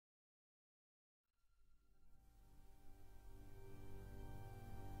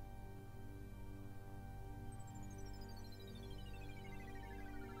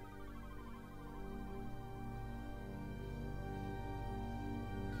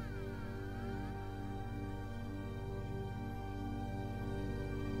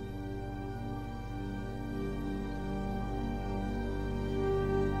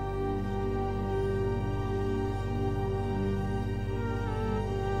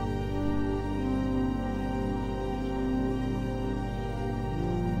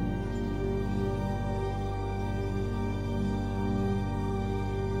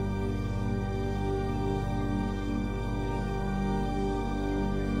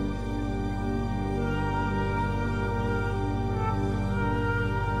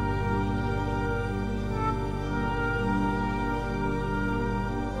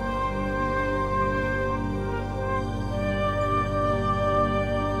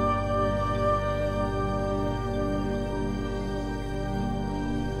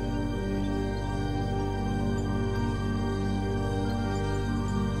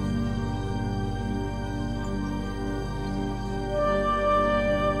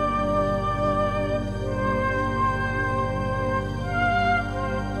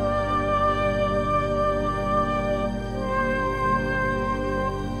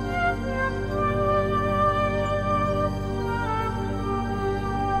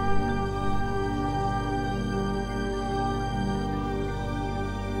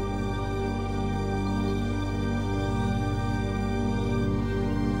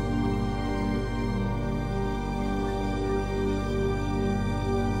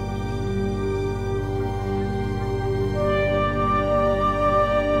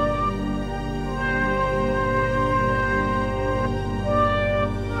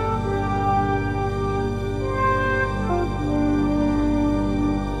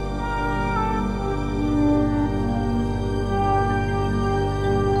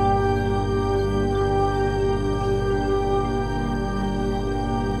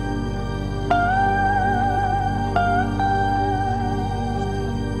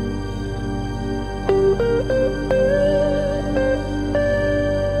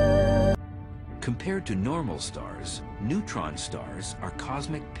Compared to normal stars, neutron stars are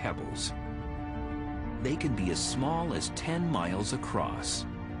cosmic pebbles. They can be as small as 10 miles across.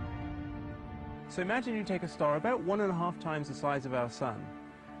 So imagine you take a star about 1.5 times the size of our sun,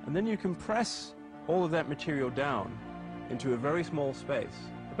 and then you compress all of that material down into a very small space,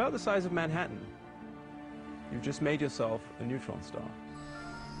 about the size of Manhattan. You've just made yourself a neutron star.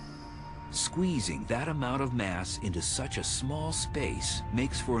 Squeezing that amount of mass into such a small space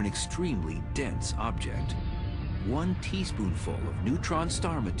makes for an extremely dense object. 1 teaspoonful of neutron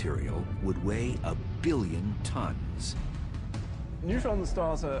star material would weigh 1 billion tons. Neutron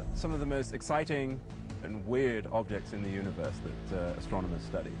stars are some of the most exciting and weird objects in the universe that astronomers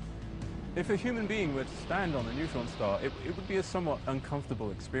study. If a human being were to stand on a neutron star, it would be a somewhat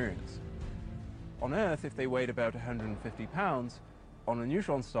uncomfortable experience. On Earth, if they weighed about 150 pounds, on a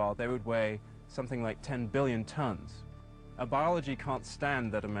neutron star they would weigh something like 10 billion tons. Our biology can't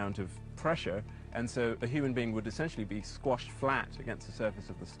stand that amount of pressure, and so a human being would essentially be squashed flat against the surface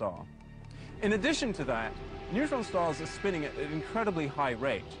of the star. In addition to that, neutron stars are spinning at an incredibly high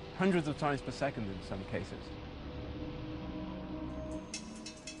rate, hundreds of times per second in some cases.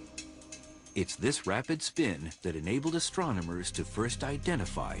 It's this rapid spin that enabled astronomers to first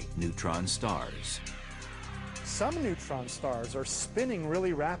identify neutron stars. Some neutron stars are spinning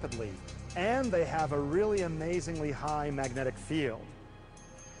really rapidly, and they have a really amazingly high magnetic field.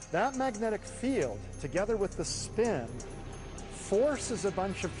 That magnetic field, together with the spin, forces a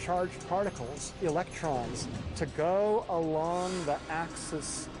bunch of charged particles, electrons, to go along the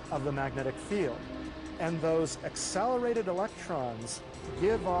axis of the magnetic field. And those accelerated electrons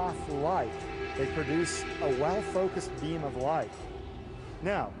give off light. They produce a well-focused beam of light.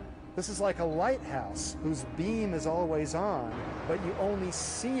 Now, this is like a lighthouse whose beam is always on, but you only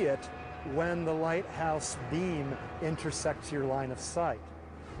see it when the lighthouse beam intersects your line of sight.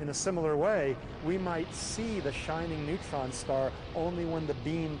 In a similar way, we might see the shining neutron star only when the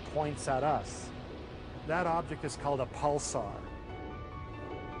beam points at us. That object is called a pulsar.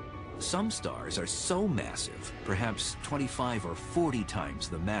 Some stars are so massive, perhaps 25 or 40 times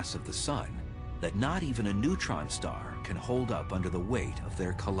the mass of the Sun, that not even a neutron star can hold up under the weight of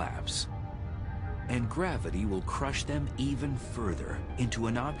their collapse. And gravity will crush them even further into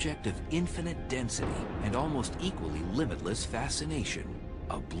an object of infinite density and almost equally limitless fascination,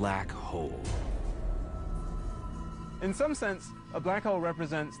 a black hole. In some sense, a black hole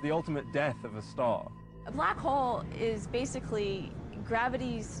represents the ultimate death of a star. A black hole is basically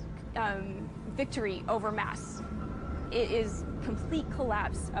gravity's victory over mass. It is complete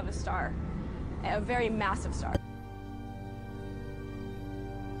collapse of a star, a very massive star.